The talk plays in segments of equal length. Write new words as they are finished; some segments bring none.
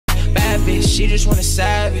bad bitch, she just wanna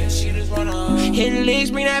savage. She just wanna hit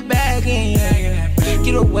legs, bring that bag in.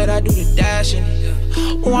 Get her wet, I do the dashing.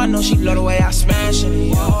 Oh, I know she love the way I smash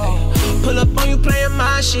it. Pull up on you playing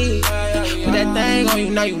my shit. Put that thing on you,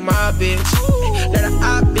 now you my bitch. Let a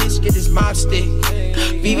hot bitch get this mop stick.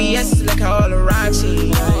 BBS is like how all the rocks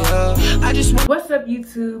hit. I just want. What's up,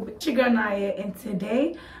 YouTube? It's your girl Naya, and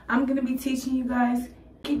today I'm gonna be teaching you guys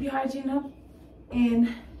keep your hygiene up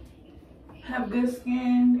and have good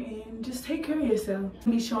skin and just take care of yourself.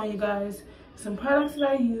 I'll be showing you guys some products that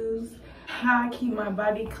I use, how I keep my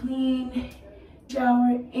body clean,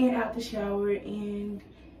 shower and out the shower, and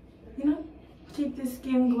you know, keep the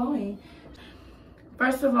skin glowing.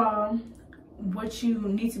 First of all, what you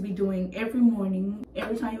need to be doing every morning,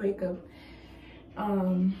 every time you wake up,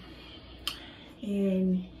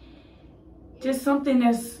 and just something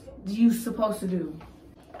that's you supposed to do.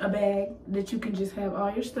 A bag that you can just have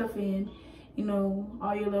all your stuff in, you know,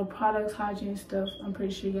 all your little products, hygiene stuff. I'm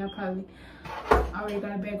pretty sure y'all probably already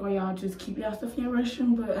got a bag, or y'all just keep y'all stuff in your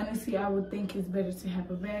restroom, but honestly I would think it's better to have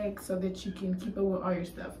a bag so that you can keep up with all your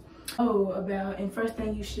stuff. And first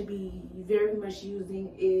thing you should be very much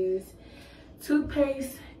using is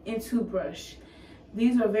toothpaste and toothbrush.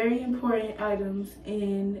 These are very important items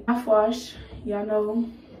in mouthwash. Y'all know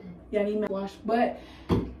y'all need mouthwash, but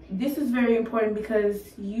this is very important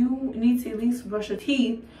because you need to at least brush your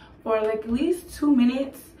teeth for like at least 2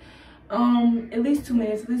 minutes. At least 2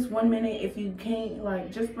 minutes, at least 1 minute if you can't.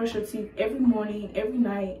 Like, just brush your teeth every morning, every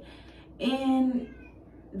night, and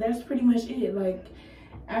that's pretty much it. Like,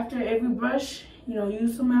 after every brush, you know,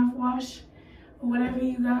 use some mouthwash or whatever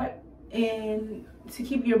you got, and to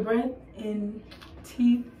keep your breath and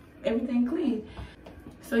teeth, everything clean.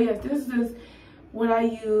 So yes, this is what I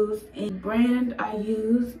use, and brand I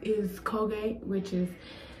use is Colgate, which is,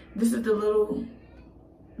 this is the little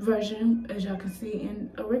version, as y'all can see. And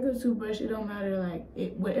a regular toothbrush, it don't matter,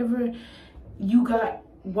 like whatever you got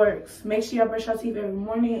works. Make sure y'all brush your teeth every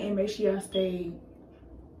morning and make sure y'all stay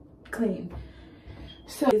clean.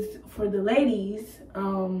 So it's for the ladies,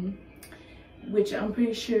 which I'm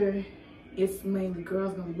pretty sure it's mainly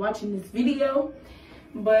girls gonna be watching this video,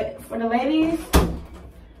 but for the ladies,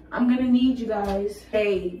 I'm gonna need you guys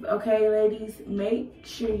shave. Okay, ladies, make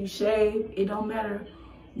sure you shave. It don't matter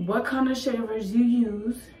what kind of shavers you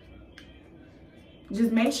use,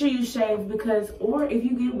 just make sure you shave, because, or if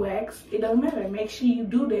you get waxed, it don't matter. Make sure you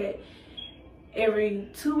do that every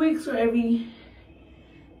 2 weeks or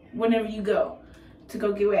whenever you go to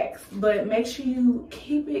go get waxed. But make sure you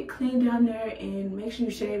keep it clean down there and make sure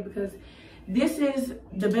you shave, because this is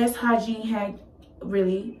the best hygiene hack.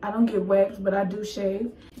 Really, I don't get waxed, but I do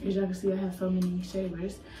shave. As y'all can see, I have so many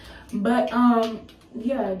shavers. But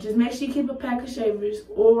yeah, just make sure you keep a pack of shavers,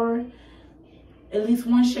 or at least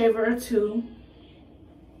one shaver or two,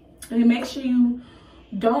 and make sure you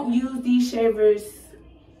don't use these shavers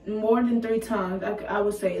more than 3 times. I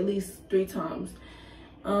would say at least 3 times.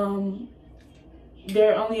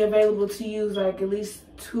 They're only available to use like at least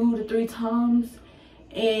 2 to 3 times,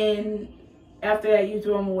 and after that you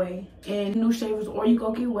throw them away. And new shavers, or you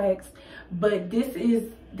go get waxed. But this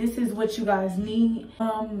is what you guys need.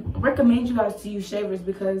 Recommend you guys to use shavers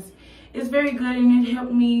because it's very good and it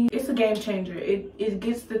helped me. It's a game changer. It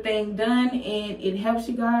gets the thing done and it helps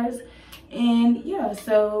you guys. And yeah,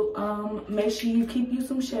 so make sure you keep you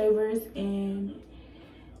some shavers and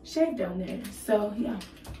shave down there. So yeah.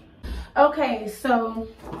 Okay, so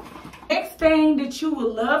next thing that you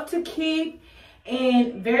would love to keep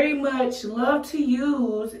and very much love to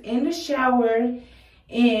use in the shower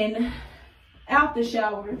and out the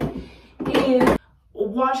shower is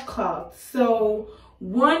washcloths. So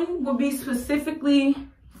one will be specifically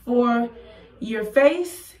for your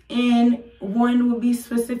face and one will be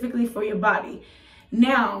specifically for your body.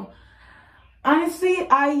 Now, honestly,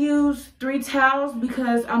 I use 3 towels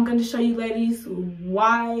because I'm going to show you ladies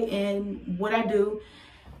why and what I do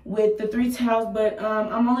with the 3 towels. But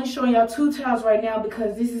I'm only showing y'all 2 towels right now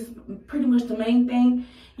because this is pretty much the main thing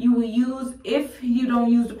you will use if you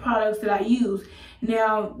don't use the products that I use.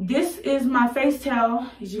 Now, this is my face towel.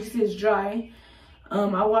 As you can see, it's dry.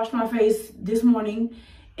 I washed my face this morning.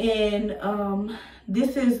 And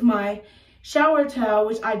this is my shower towel,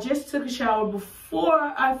 which I just took a shower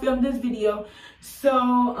before I filmed this video.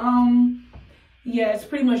 So yeah, it's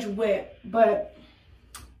pretty much wet. But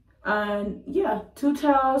yeah, 2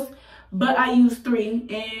 towels, but I use 3.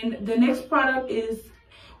 And the next product is,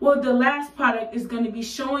 well, the last product is going to be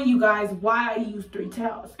showing you guys why I use 3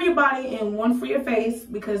 towels for your body and 1 for your face,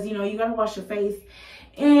 because you know you gotta wash your face.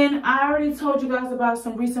 And I already told you guys about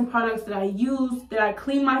some recent products that I use, that I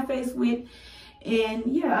clean my face with. And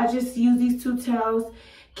yeah, I just use these 2 towels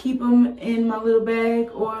keep them in my little bag,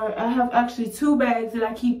 or I have actually 2 bags that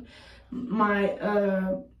I keep my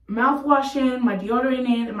mouthwash in, my deodorant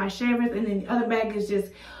in, and my shavers, and then the other bag is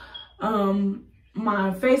just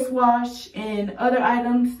my face wash and other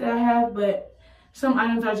items that I have, but some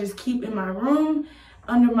items I just keep in my room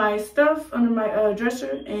under my stuff, under my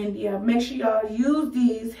dresser. And yeah, make sure y'all use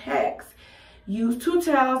these hacks. Use 2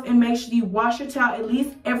 towels, and make sure you wash your towel at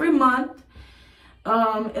least every month.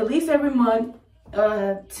 To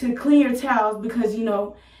clean your towels, because you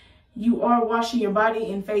know you are washing your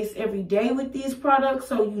body and face every day with these products,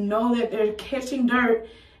 so you know that they're catching dirt,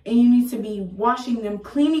 and you need to be washing them,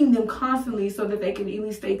 cleaning them constantly so that they can at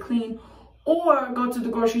least stay clean, or go to the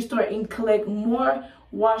grocery store and collect more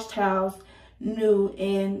wash towels, new,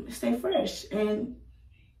 and stay fresh, and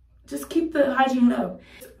just keep the hygiene up.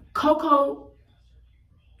 Cocoa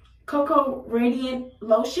Radiant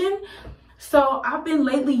Lotion. So I've been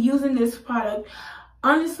lately using this product.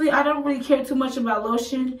 Honestly, I don't really care too much about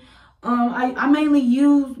lotion. I mainly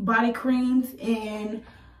use body creams and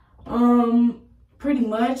pretty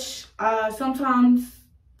much sometimes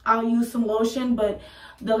I'll use some lotion, but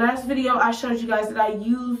the last video I showed you guys that I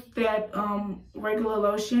used that regular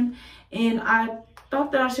lotion, and I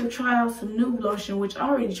thought that I should try out some new lotion, which I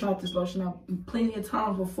already tried this lotion out plenty of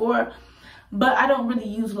times before, but I don't really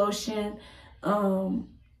use lotion.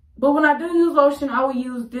 But when I do use lotion, I will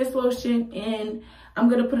use this lotion, and I'm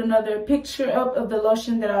going to put another picture up of the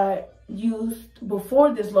lotion that I used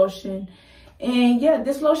before this lotion. And yeah,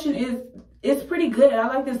 this lotion it's pretty good. I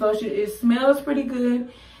like this lotion. It smells pretty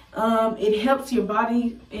good. It helps your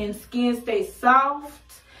body and skin stay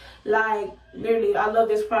soft. Like, literally, I love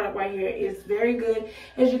this product right here. It's very good.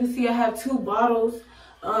 As you can see, I have 2 bottles.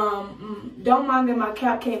 Don't mind that my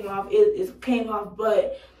cap came off. It came off,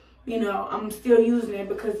 but you know, I'm still using it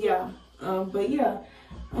because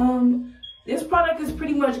this product is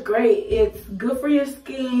pretty much great. It's good for your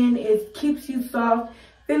skin. It keeps you soft,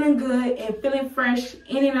 feeling good, and feeling fresh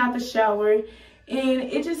in and out the shower. And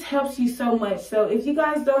it just helps you so much. So if you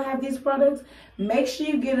guys don't have these products, make sure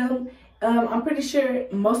you get them. I'm pretty sure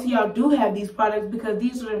most of y'all do have these products, because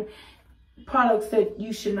these are products that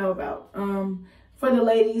you should know about. For the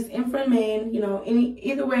ladies and for men, you know,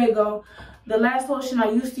 either way it go. The last lotion I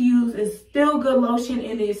used to use is still good lotion,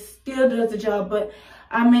 and it still does the job, but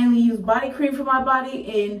I mainly use body cream for my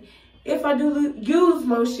body, and if I do use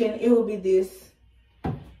lotion, it will be this.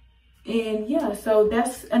 And yeah, so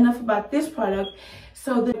that's enough about this product.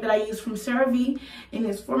 So that I use from CeraVe, and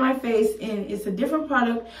it's for my face, and it's a different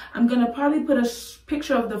product. I'm going to probably put a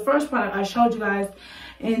picture of the first product I showed you guys,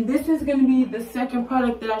 and this is going to be the second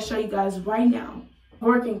product that I show you guys right now.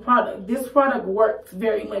 Working product. This product works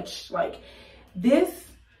very much. Like this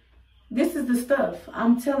is the stuff.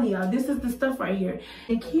 I'm telling y'all, this is the stuff right here.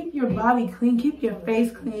 And keep your body clean, keep your face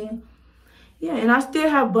clean. Yeah, and I still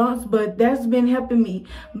have bumps, but that's been helping me,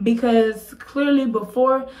 because clearly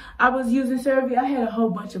before I was using CeraVe, I had a whole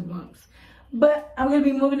bunch of bumps. But I'm gonna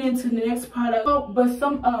be moving into the next product.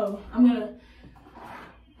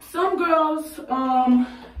 Some girls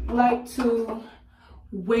like to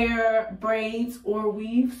wear braids or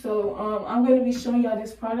weave, so I'm going to be showing y'all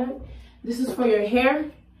this product. This is for your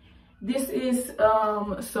hair. This is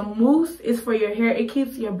some mousse. It's for your hair. It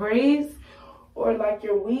keeps your braids or like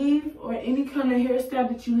your weave or any kind of hairstyle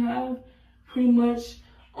that you have pretty much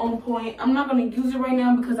on point. I'm not going to use it right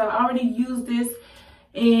now because I already used this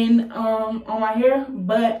in on my hair,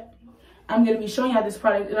 but I'm going to be showing y'all this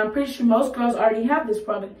product, and I'm pretty sure most girls already have this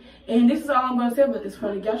product. And this is all I'm going to say about this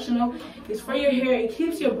product. Y'all should know it's for your hair. It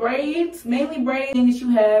keeps your braids, mainly braids, that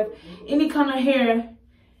you have, any kind of hair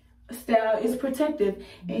style is protective.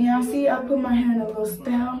 And y'all see, I put my hair in a little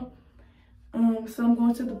style. So I'm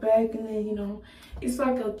going to the back, and then, you know, it's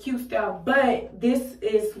like a cute style. But this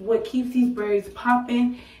is what keeps these braids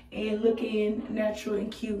popping and looking natural and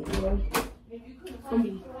cute for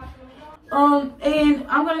me. And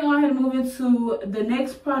I'm gonna go ahead and move into the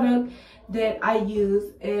next product that I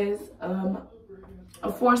use is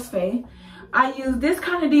a Force Fay. I use this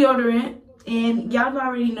kind of deodorant, and y'all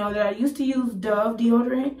already know that I used to use Dove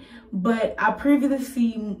deodorant, but I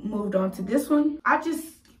previously moved on to this one.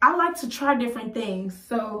 I like to try different things.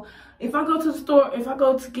 So if I go to the store, if I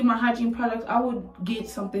go to get my hygiene products, I would get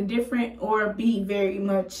something different or be very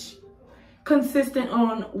much consistent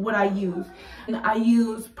on what I use. And I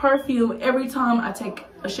use perfume every time I take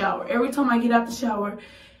a shower. Every time I get out the shower.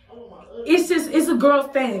 It's a girl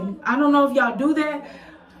thing. I don't know if y'all do that,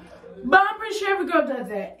 but I'm pretty sure every girl does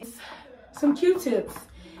that. It's some Q-tips.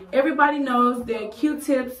 Everybody knows that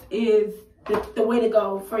Q-tips is the way to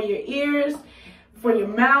go for your ears, for your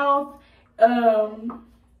mouth,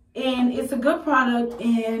 and it's a good product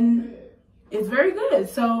and it's very good.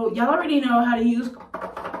 So y'all already know how to use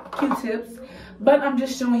Q-tips, but I'm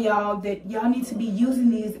just showing y'all that y'all need to be using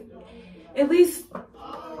these at least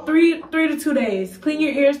 3 to 2 days. Clean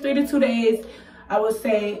your ears 3 to 2 days, I would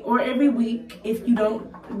say, or every week if you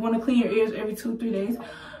don't want to clean your ears every 2 or 3 days.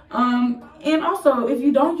 And also, if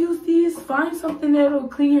you don't use these, find something that'll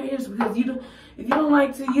clean your ears, because if you don't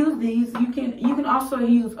like to use these, you can also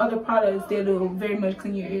use other products that'll very much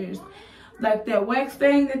clean your ears, like that wax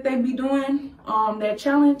thing that they be doing, that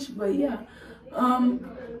challenge. But yeah,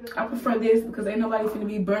 I prefer this because ain't nobody finna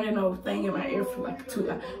be burning no thing in my ear for like 2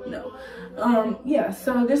 hours. No. Yeah,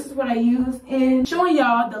 so this is what I use, and showing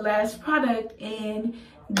y'all the last product, and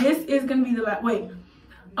this is gonna be the last. Wait,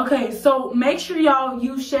 okay, so make sure y'all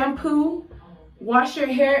use shampoo. Wash your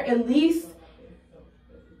hair at least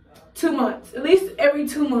 2 months, at least every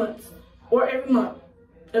 2 months, or every month,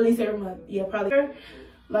 at least every month. Yeah, probably.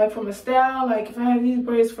 Like from a style, like if I have these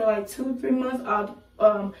braids for like 2 or 3 months,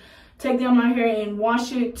 I'll take down my hair and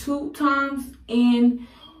wash it 2 times. And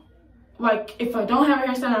like if I don't have a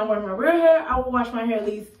hairstyle and I'm wearing my real hair, I will wash my hair at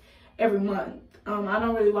least every month. I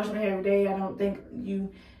don't really wash my hair every day. I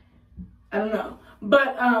don't know.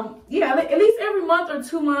 But yeah, at least every month or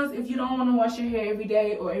 2 months if you don't want to wash your hair every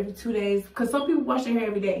day or every 2 days, because some people wash their hair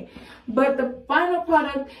every day. But the final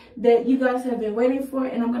product that you guys have been waiting for,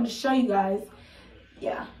 and I'm going to show you guys,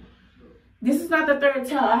 yeah, this is not the third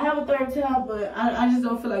towel. I have a third towel, but I just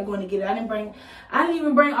don't feel like going to get it. I didn't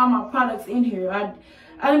even bring all my products in here. I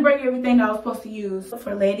didn't bring everything that I was supposed to use.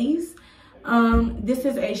 For ladies, this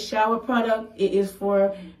is a shower product. It is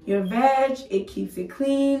for your vag. It keeps it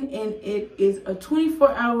clean, and it is a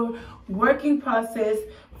 24-hour working process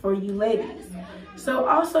for you ladies. So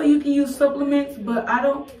also you can use supplements, but I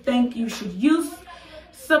don't think you should use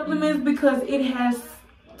supplements because it has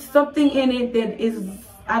something in it that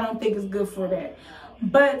I don't think is good for that.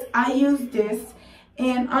 But I use this,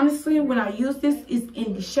 and honestly, when I use this, it's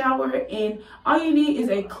in the shower, and all you need is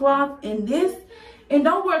a cloth and this. And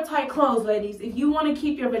don't wear tight clothes, ladies. If you want to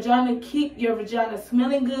keep your vagina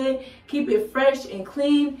smelling good, keep it fresh and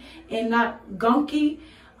clean and not gunky,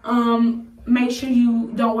 make sure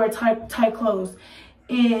you don't wear tight clothes.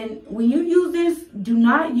 And when you use this, do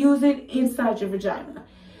not use it inside your vagina.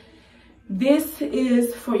 This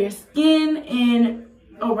is for your skin and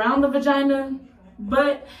around the vagina,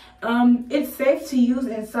 but it's safe to use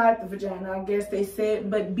inside the vagina, I guess they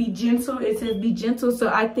said, but be gentle. It says be gentle, so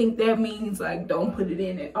I think that means like don't put it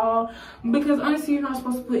in at all, because honestly you're not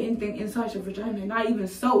supposed to put anything inside your vagina, not even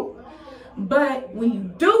soap. But when you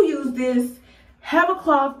do use this, have a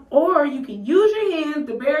cloth, or you can use your hands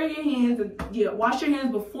to bury your hands. Yeah, wash your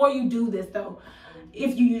hands before you do this though,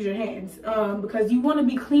 if you use your hands, because you want to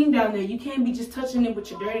be clean down there. You can't be just touching it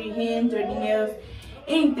with your dirty hands, dirty nails,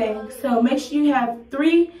 anything. So make sure you have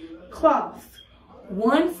 3 cloths,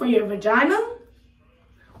 1 for your vagina,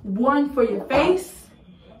 1 for your face,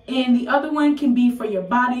 and the other one can be for your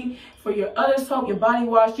body, for your other soap, your body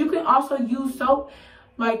wash. You can also use soap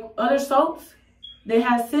like other soaps that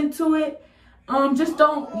has scent to it. Just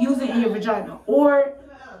don't use it in your vagina, or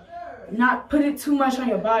not put it too much on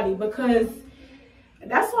your body, because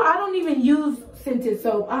that's why I don't even use scented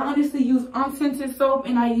soap. I honestly use unscented soap,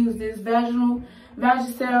 and I use this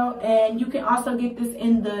Vagisil, and you can also get this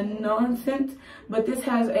in the non-scent, but this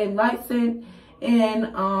has a light scent.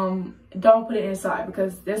 And don't put it inside,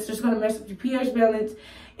 because that's just going to mess up your pH balance.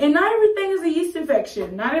 And not everything is a yeast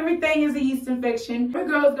infection. Not everything is a yeast infection. Your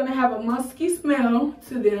girl is going to have a musky smell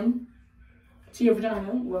to them, to your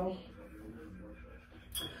vagina. Well,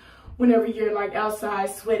 whenever you're like outside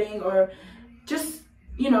sweating, or just,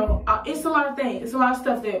 you know, it's a lot of things. It's a lot of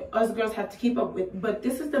stuff that us girls have to keep up with. But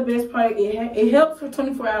this is the best product. It helps for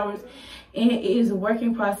 24 hours. And it is a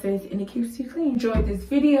working process, and it keeps you clean. Enjoyed this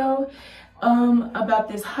video about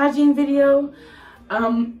this hygiene video.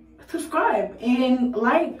 Subscribe and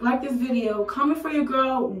like this video. Comment for your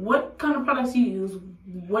girl what kind of products you use.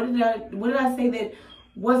 What did I say that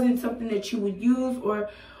wasn't something that you would use, or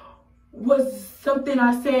was something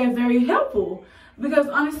I said very helpful? Because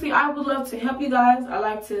honestly, I would love to help you guys. I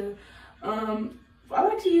like you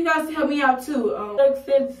guys to help me out too.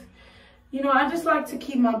 Since, you know, I just like to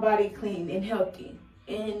keep my body clean and healthy,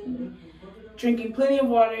 and drinking plenty of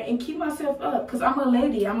water, and keep myself up, because I'm a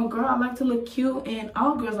lady, I'm a girl. I like to look cute, and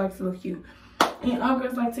all girls like to look cute, and all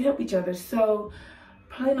girls like to help each other. So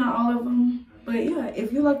probably not all of them, but yeah,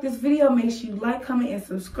 if you like this video, make sure you like, comment, and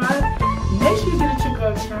subscribe. Make sure you get at your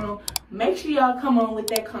girl channel. Make sure y'all come on with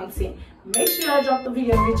that content. Make sure y'all drop the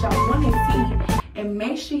videos that y'all want to see, and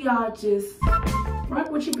make sure y'all just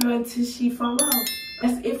rock with your girl until she fall off.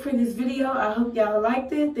 That's it for this video. I hope y'all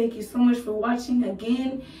liked it. Thank you so much for watching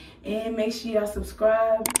again. And make sure y'all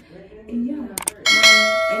subscribe. And yeah,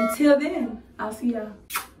 until then, I'll see y'all.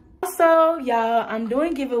 Also, y'all, I'm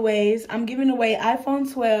doing giveaways. I'm giving away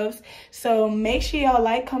iPhone 12s. So make sure y'all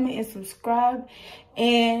like, comment, and subscribe.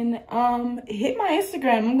 And hit my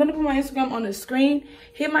Instagram. I'm going to put my Instagram on the screen.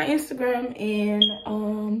 Hit my Instagram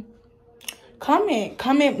and comment.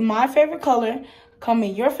 Comment my favorite color.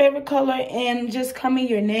 Comment your favorite color. And just comment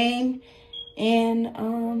your name. And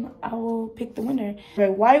I will pick the winner. I have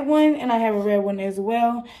a white one and I have a red one as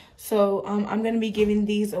well. So I'm going to be giving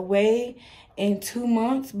these away in 2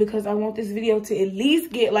 months because I want this video to at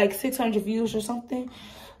least get like 600 views or something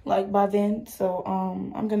like by then. So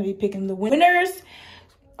I'm going to be picking the winners.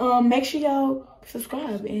 Make sure y'all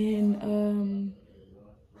subscribe and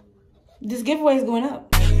this giveaway is going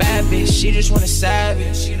up. Bad bitch, she just wanna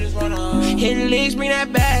savage. She just wanna hit legs, bring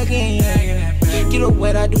that bag in. Get up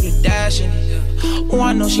wet, I do the dashing. Oh,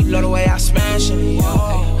 I know she love the way I smashing it.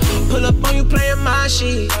 Pull up on you playing my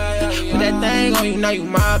shit. Put that thing on you, now you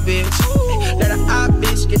my bitch. Let a hot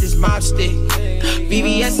bitch get this mop stick.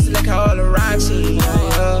 VVS is like how all the rocks hit.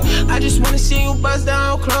 I just wanna see you bust down.